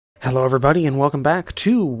Hello everybody and welcome back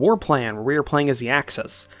to WarPlan, where we are playing as the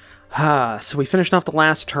Axis. So we finished off the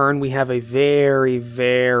last turn. We have a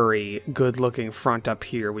very good looking front up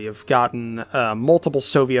here. We have gotten multiple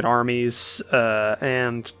Soviet armies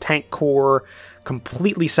and tank corps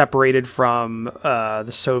completely separated from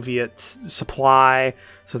the Soviet supply,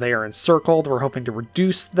 so they are encircled. We're hoping to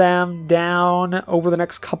reduce them down over the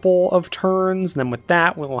next couple of turns, and then with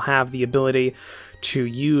that we'll have the ability to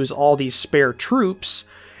use all these spare troops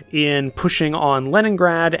in pushing on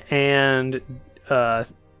Leningrad and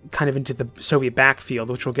kind of into the Soviet backfield,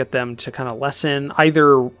 which will get them to kind of lessen,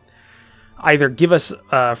 either give us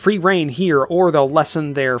free reign here, or they'll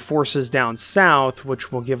lessen their forces down south,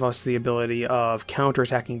 which will give us the ability of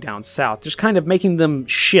counterattacking down south. Just kind of making them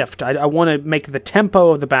shift. I want to make the tempo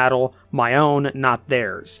of the battle my own, not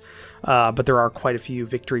theirs. But there are quite a few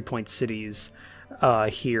victory point cities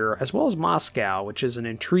here, as well as Moscow, which is an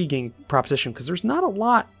intriguing proposition because there's not a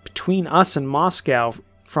lot between us and Moscow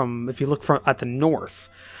from, if you look from at the north.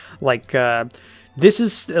 Like this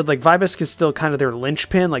is like Vyborsk is still kind of their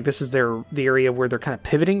linchpin. Like this is the area where they're kind of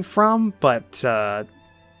pivoting from, but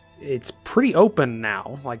it's pretty open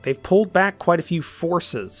now. Like they've pulled back quite a few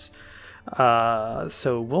forces.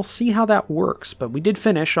 So we'll see how that works, but we did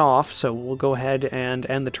finish off, so we'll go ahead and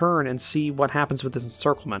end the turn and see what happens with this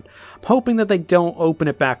encirclement. I'm hoping that they don't open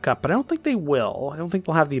it back up, but I don't think they will. I don't think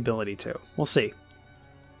they'll have the ability to. We'll see.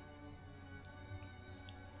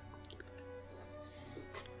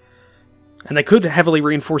 And they could heavily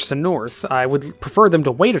reinforce the north. I would prefer them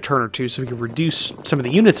to wait a turn or two so we can reduce some of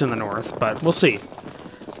the units in the north, but we'll see.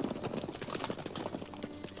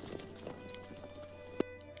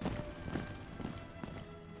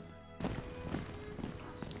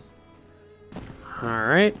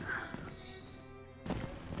 Alright.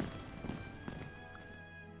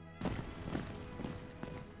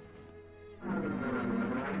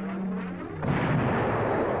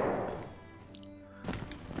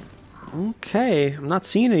 Okay, I'm not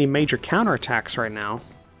seeing any major counterattacks right now.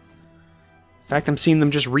 In fact, I'm seeing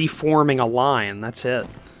them just reforming a line, that's it.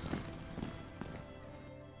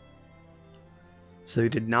 So they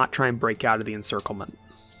did not try and break out of the encirclement.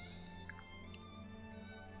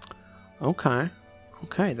 Okay.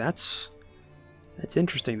 Okay, that's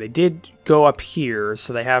interesting. They did go up here,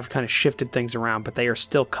 so they have kind of shifted things around, but they are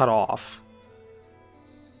still cut off.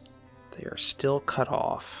 They are still cut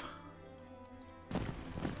off.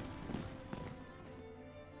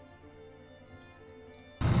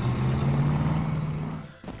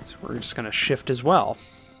 So we're just going to shift as well.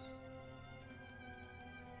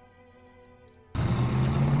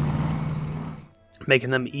 Making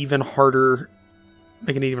them even harder,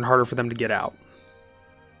 making it even harder for them to get out.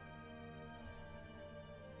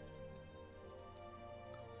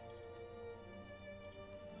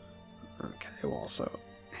 Okay, we'll also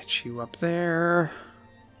hit you up there.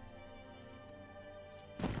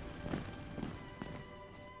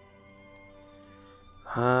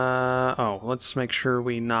 Oh, let's make sure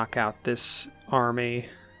we knock out this army.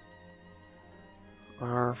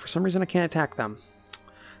 For some reason I can't attack them.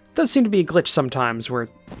 It does seem to be a glitch sometimes where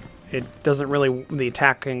it doesn't really, the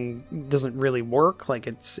attacking doesn't really work. Like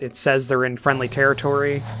it says they're in friendly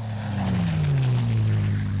territory.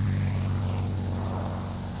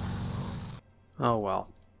 Oh well.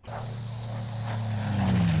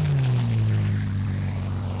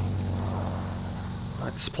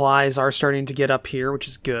 But supplies are starting to get up here, which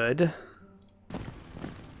is good.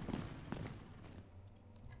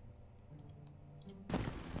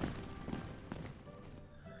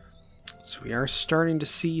 So we are starting to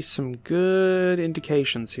see some good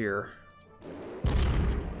indications here.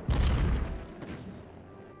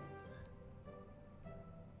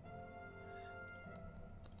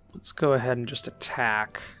 Let's go ahead and just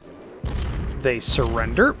attack. They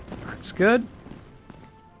surrender. That's good.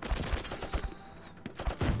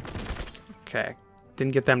 Okay.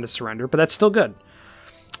 Didn't get them to surrender, but that's still good.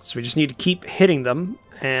 So we just need to keep hitting them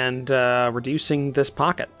and reducing this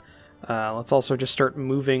pocket. Let's also just start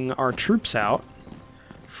moving our troops out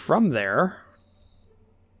from there.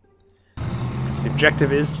 So the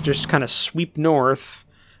objective is to just kind of sweep north,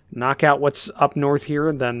 knock out what's up north here,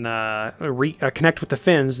 and then connect with the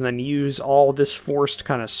Finns, and then use all this force to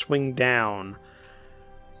kind of swing down.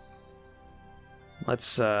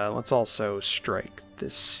 Let's also strike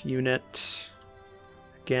this unit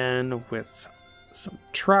again with some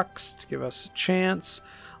trucks to give us a chance.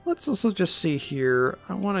 Let's also just see here.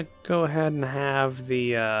 I want to go ahead and have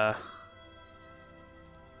the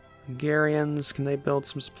Hungarians. Can they build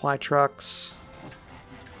some supply trucks?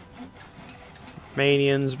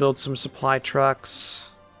 Romanians build some supply trucks.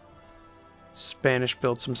 Spanish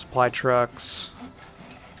build some supply trucks.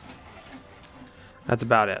 That's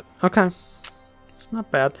about it. Okay. It's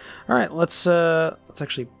not bad. Alright, let's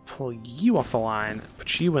actually pull you off the line,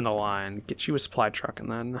 put you in the line, get you a supply truck,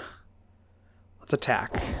 and then let's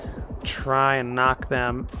attack. Try and knock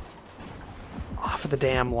them off of the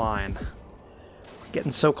damn line. We're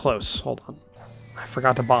getting so close. Hold on. I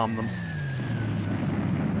forgot to bomb them.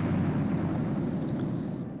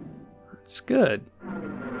 That's good.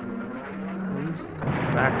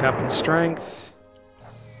 Back up in strength.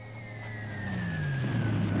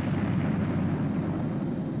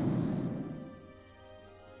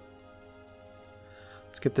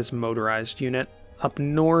 Let's get this motorized unit up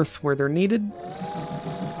north where they're needed.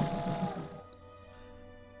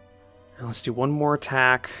 And let's do one more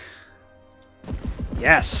attack.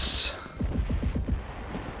 Yes!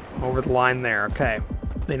 Over the line there. Okay.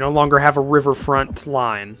 They no longer have a riverfront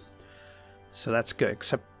line. So that's good,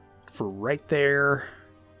 except for right there,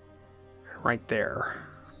 right there.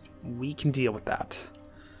 We can deal with that.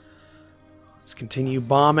 Let's continue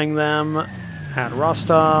bombing them at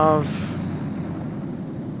Rostov.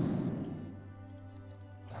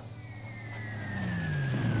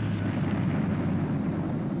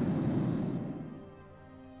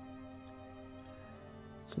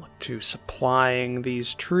 Let's look to supplying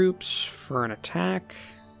these troops for an attack.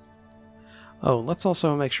 Oh, let's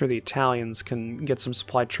also make sure the Italians can get some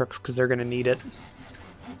supply trucks, because they're going to need it.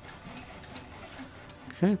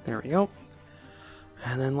 Okay, there we go.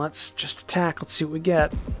 And then let's just attack. Let's see what we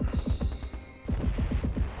get.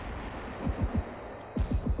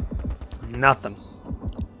 Nothing.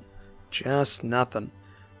 Just nothing.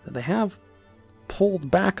 They have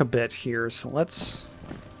pulled back a bit here, so let's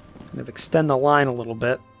kind of extend the line a little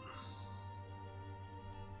bit.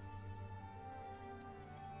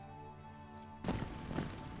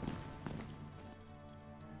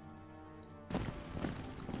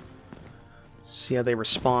 See how they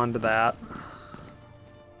respond to that.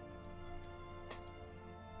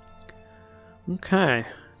 Okay,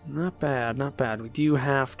 not bad, not bad. We do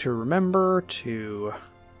have to remember to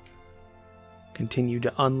continue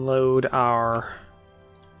to unload our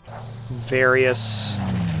various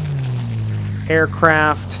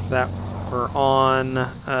aircraft that were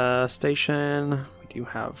on station. We do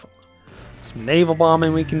have some naval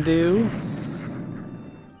bombing we can do.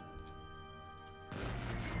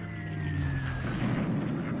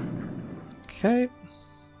 Okay.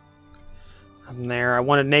 And there, I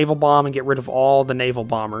want to naval bomb and get rid of all the naval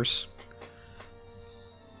bombers.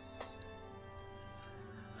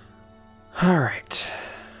 Alright.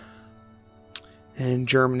 In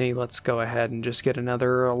Germany, let's go ahead and just get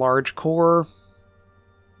another large corps.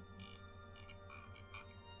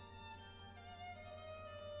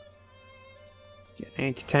 Let's get an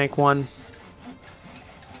anti-tank one.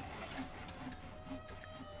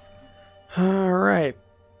 Alright.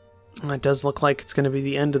 It does look like it's going to be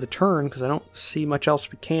the end of the turn, because I don't see much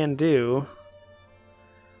else we can do.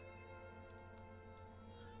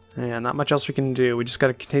 Yeah, not much else we can do. We just got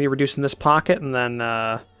to continue reducing this pocket, and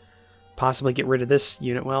then possibly get rid of this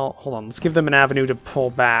unit. Well, hold on. Let's give them an avenue to pull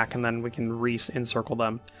back, and then we can re-encircle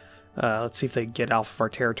them. Let's see if they get off of our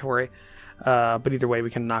territory. But either way, we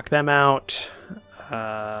can knock them out.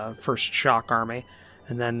 First shock army.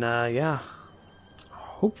 And then, yeah,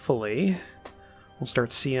 hopefully we'll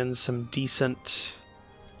start seeing some decent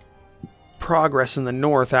progress in the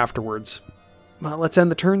north afterwards. Let's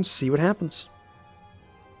end the turn, see what happens.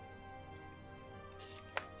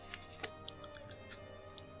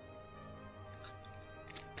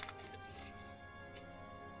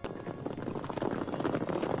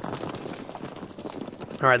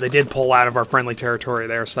 Alright, they did pull out of our friendly territory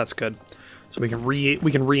there, so that's good. So we can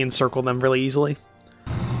re-encircle them really easily.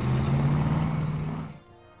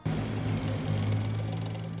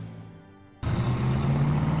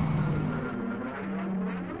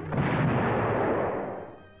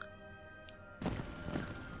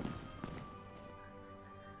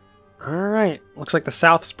 Alright, looks like the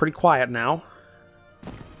south is pretty quiet now.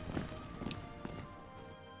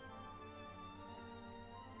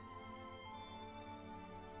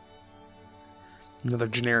 Another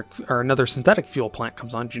generic, or another synthetic fuel plant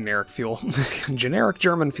comes on. Generic fuel. Generic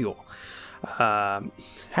German fuel.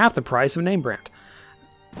 Half the price of name brand.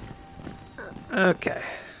 Okay.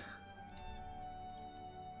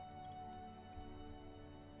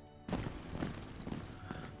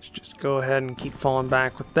 Let's just go ahead and keep falling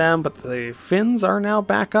back with them, but the Finns are now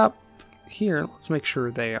back up here. Let's make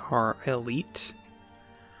sure they are elite.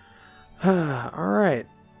 Alright.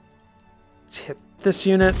 Let's hit this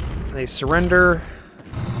unit. They surrender.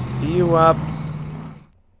 You up.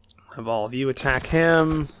 Have all of you attack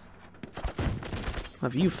him.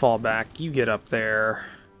 Have you fall back. You get up there.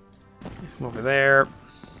 Over there.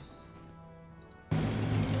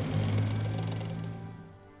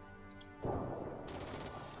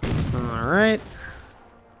 Alright.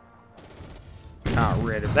 Got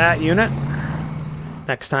rid of that unit.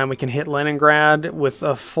 Next time we can hit Leningrad with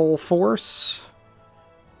a full force.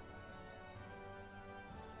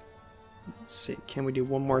 Let's see, can we do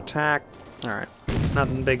one more attack? Alright,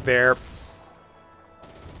 nothing big there.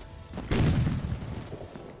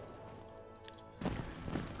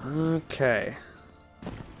 Okay.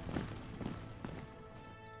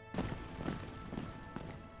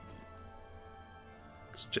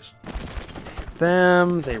 Let's just hit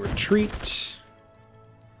them, they retreat.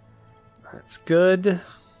 That's good.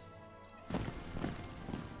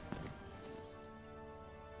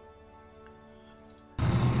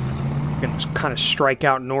 Gonna just kind of strike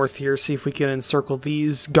out north here, see if we can encircle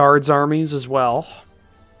these guards' armies as well.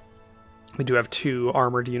 We do have 2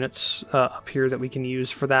 armored units up here that we can use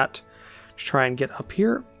for that. Let's try and get up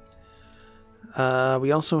here.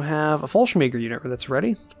 We also have a Fallschirmjäger unit that's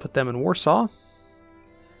ready. Let's put them in Warsaw.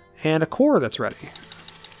 And a corps that's ready.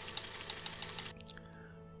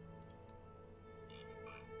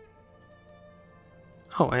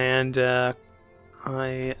 Oh, and my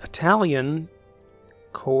Italian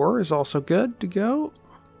corps is also good to go.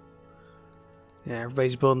 Yeah,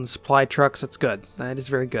 everybody's building supply trucks. That's good. That is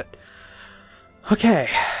very good. Okay,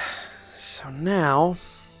 so now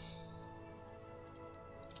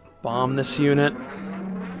bomb this unit.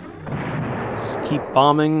 Just keep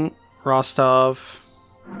bombing Rostov.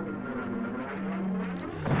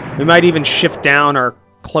 We might even shift down our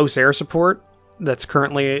close air support that's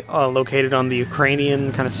currently located on the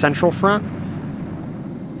Ukrainian kind of central front.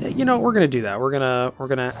 You know, we're gonna do that. We're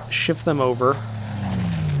gonna shift them over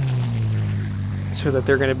so that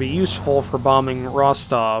they're gonna be useful for bombing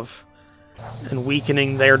Rostov and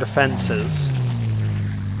weakening their defenses.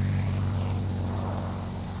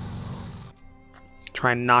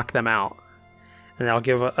 Try and knock them out, and that'll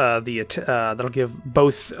give that'll give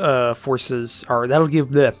both forces, or that'll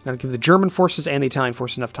give the German forces and the Italian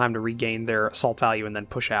forces enough time to regain their assault value and then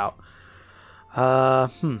push out.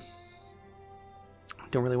 Don't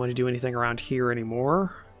really want to do anything around here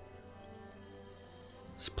anymore.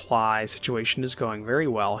 Supply situation is going very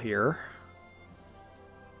well here.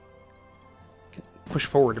 Push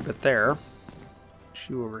forward a bit there.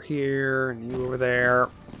 You over here, and you over there.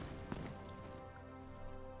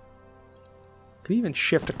 Could even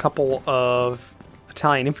shift a couple of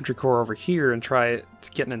Italian infantry corps over here and try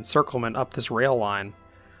to get an encirclement up this rail line.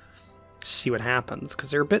 See what happens, because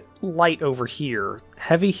they're a bit light over here.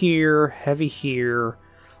 Heavy here,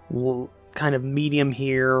 kind of medium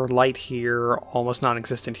here, light here, almost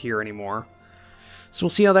non-existent here anymore. So we'll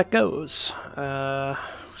see how that goes. So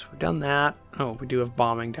we've done that. Oh, we do have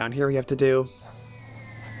bombing down here we have to do.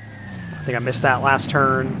 I think I missed that last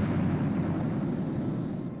turn.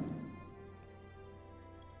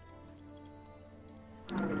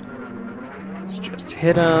 Let's just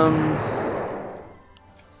hit him.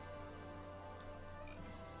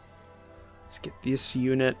 Let's get this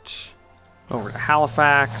unit over to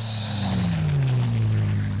Halifax.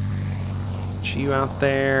 Get you out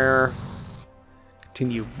there.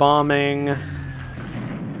 Continue bombing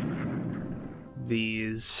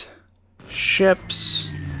these ships.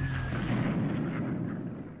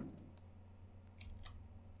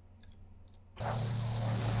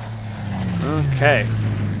 Okay.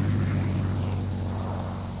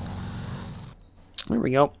 There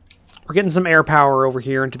we go. We're getting some air power over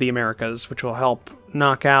here into the Americas, which will help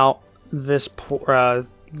knock out this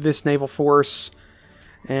this naval force,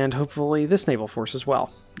 and hopefully this naval force as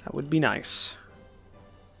well. That would be nice.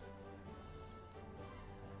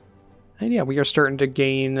 And yeah, we are starting to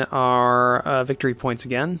gain our victory points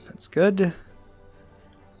again. That's good.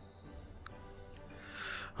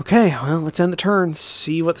 Okay, well, let's end the turn,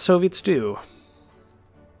 see what the Soviets do.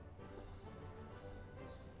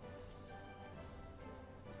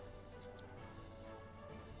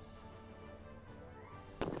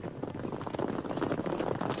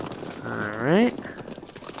 Alright.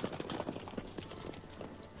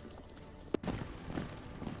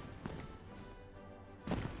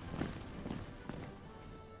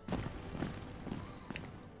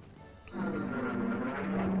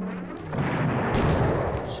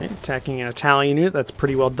 Attacking an Italian unit that's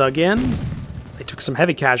pretty well dug in. They took some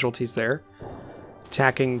heavy casualties there.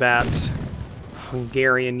 Attacking that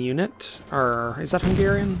Hungarian unit, or is that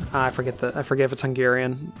Hungarian? I forget if it's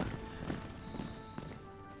Hungarian.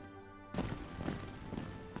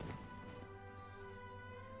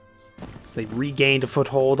 So they regained a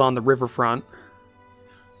foothold on the riverfront.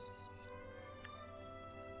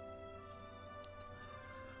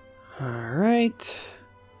 Alright.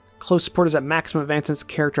 Close support is at maximum advancements.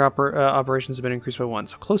 Character operations have been increased by 1.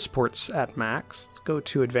 So close support's at max. Let's go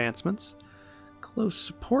to advancements. Close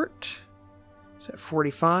support is at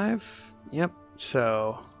 45. Yep.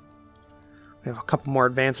 So we have a couple more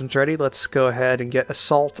advancements ready. Let's go ahead and get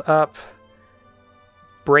assault up.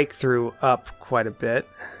 Breakthrough up quite a bit.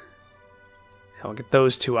 I'll get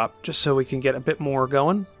those two up just so we can get a bit more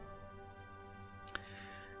going.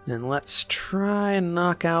 Then let's try and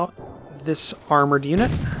knock out this armored unit.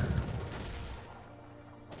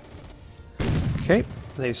 Okay,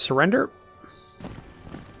 they surrender.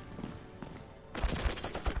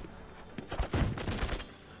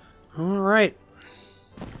 Alright.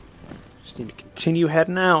 Just need to continue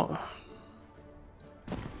heading out.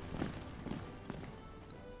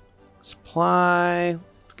 Supply.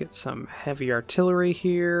 Let's get some heavy artillery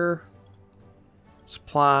here.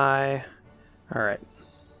 Supply. Alright.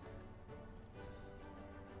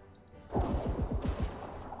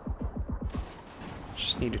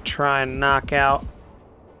 Just need to try and knock out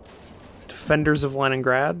the defenders of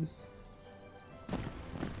Leningrad.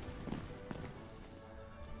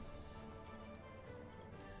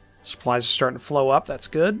 Supplies are starting to flow up. That's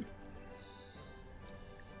good.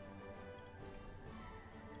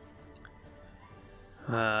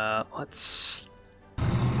 Let's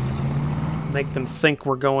make them think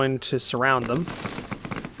we're going to surround them.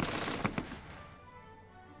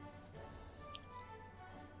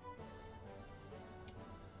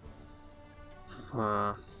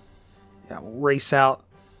 Yeah, we'll race out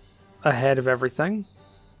ahead of everything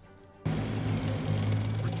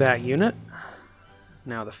with that unit.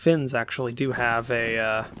 Now the Finns actually do have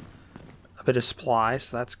a bit of supply,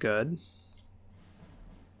 so that's good.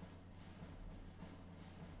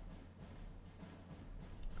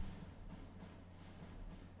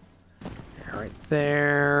 Yeah, right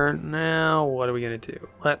there. Now what are we gonna do?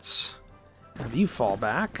 Let's have you fall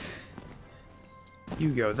back. You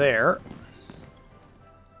go there.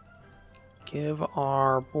 Give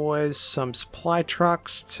our boys some supply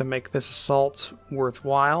trucks to make this assault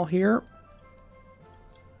worthwhile here.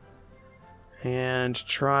 And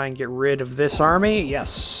try and get rid of this army.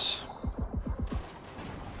 Yes.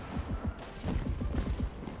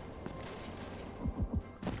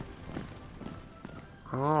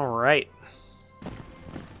 Alright.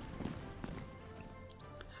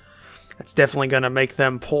 That's definitely going to make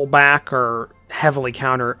them pull back or heavily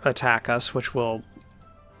counterattack us, which will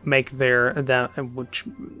make which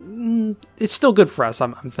it's still good for us,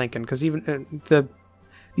 I'm thinking, because even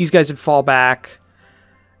these guys would fall back,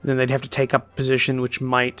 then they'd have to take up a position, which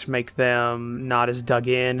might make them not as dug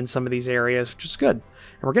in some of these areas, which is good.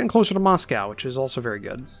 And we're getting closer to Moscow, which is also very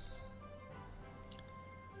good.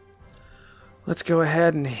 Let's go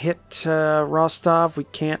ahead and hit Rostov. We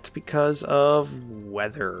can't because of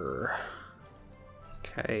weather.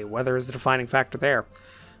 Okay, weather is the defining factor there.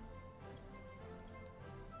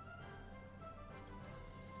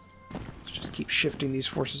 Let's just keep shifting these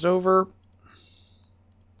forces over.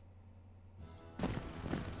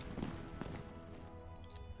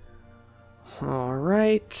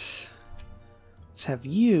 Alright. Let's have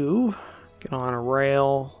you get on a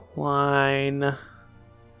rail line.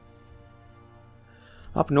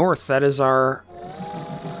 Up north, that is the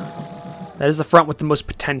front with the most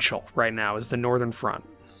potential right now, is the northern front.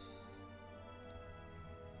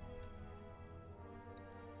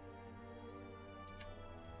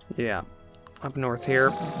 Yeah, up north here.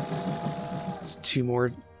 There's two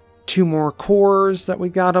more cores that we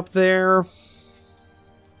got up there.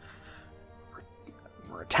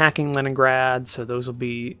 We're attacking Leningrad, so that'll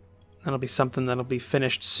be something that'll be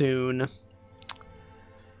finished soon.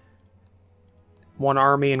 One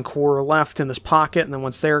army and corps left in this pocket, and then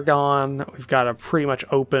once they're gone, we've got a pretty much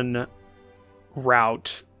open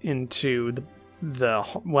route into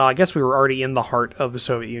well, I guess we were already in the heart of the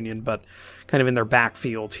Soviet Union, but kind of in their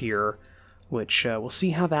backfield here, which we'll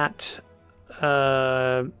see how they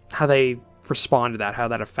respond to that, how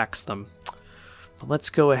that affects them. But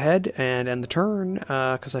let's go ahead and end the turn,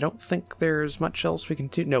 because I don't think there's much else we can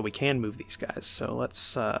do. No, we can move these guys, so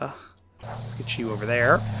let's get you over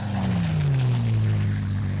there.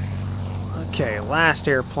 Okay, last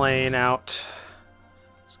airplane out.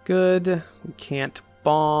 It's good. We can't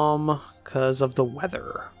bomb because of the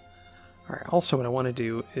weather. Alright, also what I want to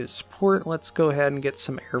do is support. Let's go ahead and get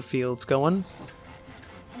some airfields going.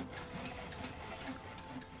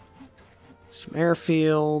 Some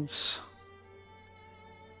airfields.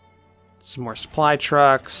 Some more supply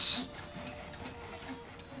trucks.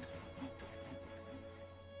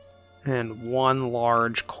 And one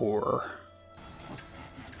large corps.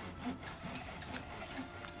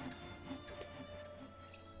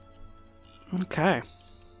 Okay. I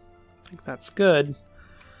think that's good.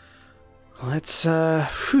 Let's end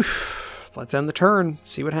the turn,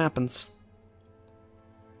 see what happens.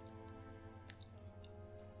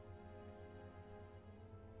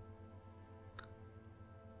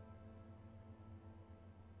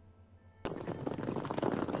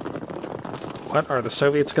 What are the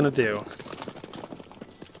Soviets going to do?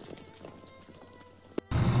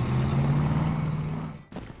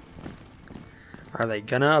 Are they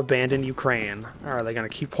going to abandon Ukraine? Or are they going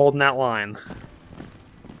to keep holding that line?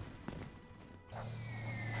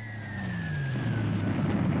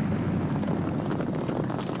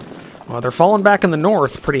 Well, they're falling back in the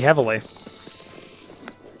north pretty heavily.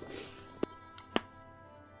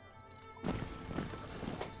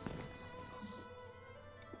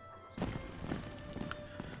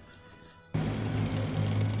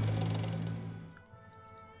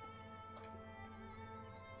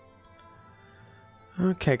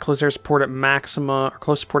 Okay, close air support at maximum, or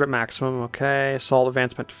close support at maximum. Okay, assault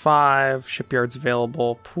advancement to 5, shipyards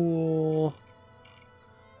available, pool.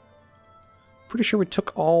 Pretty sure we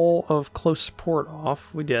took all of close support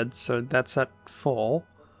off. We did, so that's at full.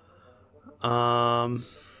 So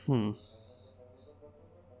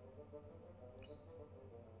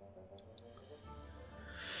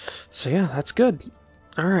yeah, that's good.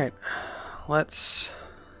 All right, let's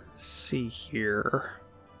see here.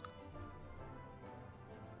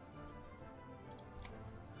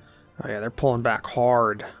 Oh yeah, they're pulling back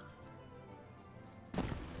hard.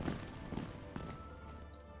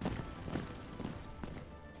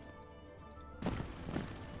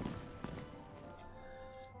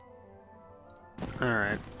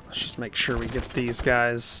 Alright, let's just make sure we get these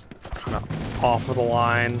guys kind of off of the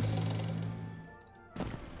line.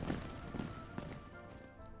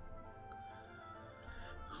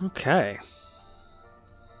 Okay.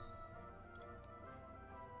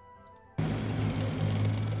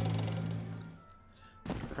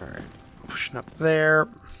 Alright, pushing up there.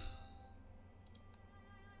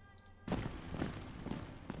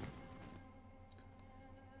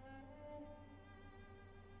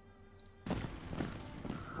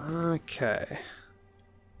 Okay.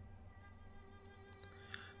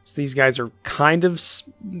 So these guys are kind of,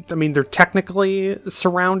 I mean, they're technically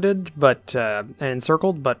surrounded, but, and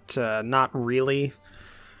encircled, but not really.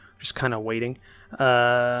 Just kind of waiting.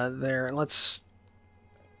 There, let's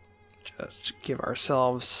just give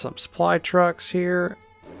ourselves some supply trucks here.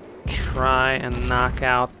 Try and knock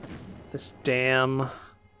out this damn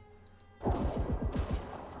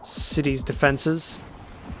city's defenses.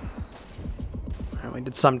 We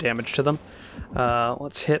did some damage to them.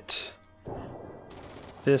 Let's hit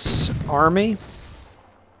this army.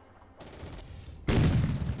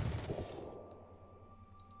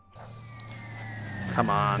 Come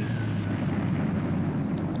on.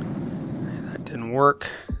 That didn't work.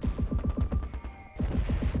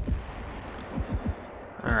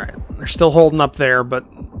 Alright, they're still holding up there, but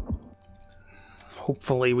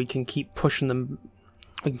hopefully we can keep pushing them.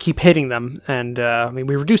 We can keep hitting them, and I mean,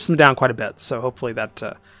 we reduced them down quite a bit, so hopefully that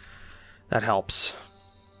that helps.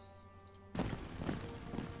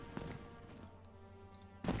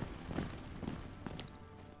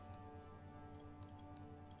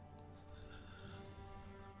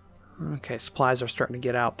 Okay, supplies are starting to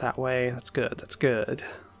get out that way. That's good. That's good.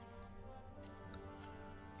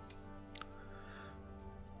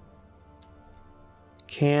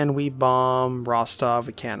 Can we bomb Rostov?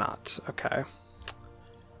 We cannot. Okay.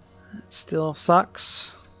 It still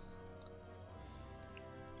sucks.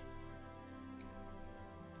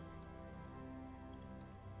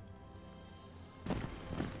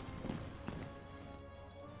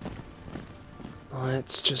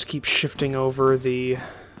 Let's just keep shifting over the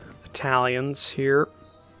Italians here.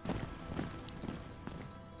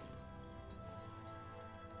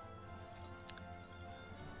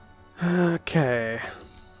 Okay.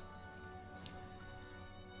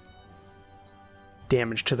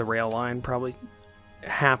 Damage to the rail line probably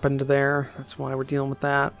happened there. That's why we're dealing with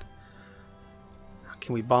that.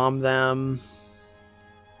 Can we bomb them?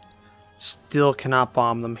 Still cannot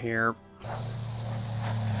bomb them here.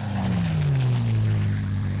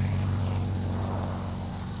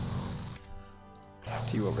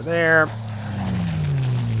 To you over there.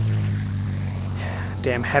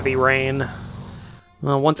 Damn heavy rain.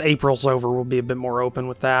 Well, once April's over, we'll be a bit more open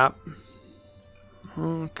with that.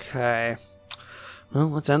 Okay. Well,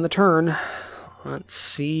 let's end the turn. Let's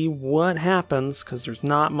see what happens, because there's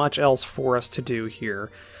not much else for us to do here.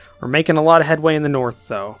 We're making a lot of headway in the north,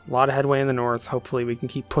 though. A lot of headway in the north. Hopefully we can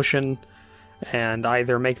keep pushing and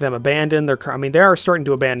either make them abandon their... I mean, they are starting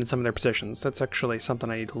to abandon some of their positions. That's actually something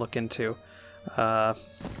I need to look into.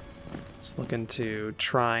 Let's look into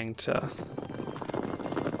trying to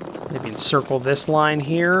maybe encircle this line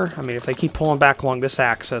here. I mean, if they keep pulling back along this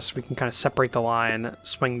axis, we can kind of separate the line,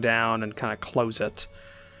 swing down, and kind of close it.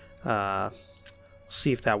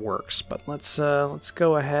 See if that works. But let's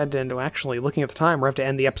go ahead and actually, looking at the time, we're going to have to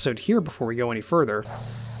end the episode here before we go any further.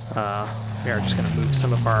 We are just going to move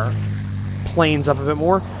some of our planes up a bit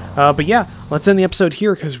more. But yeah, let's end the episode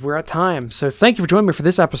here because we're at time. So thank you for joining me for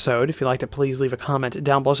this episode. If you liked it, please leave a comment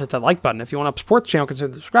down below. Hit that like button. If you want to support the channel, consider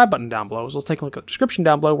the subscribe button down below. So let's take a look at the description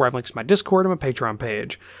down below where I have links to my Discord and my Patreon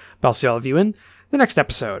page. But I'll see all of you in the next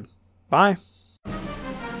episode. Bye.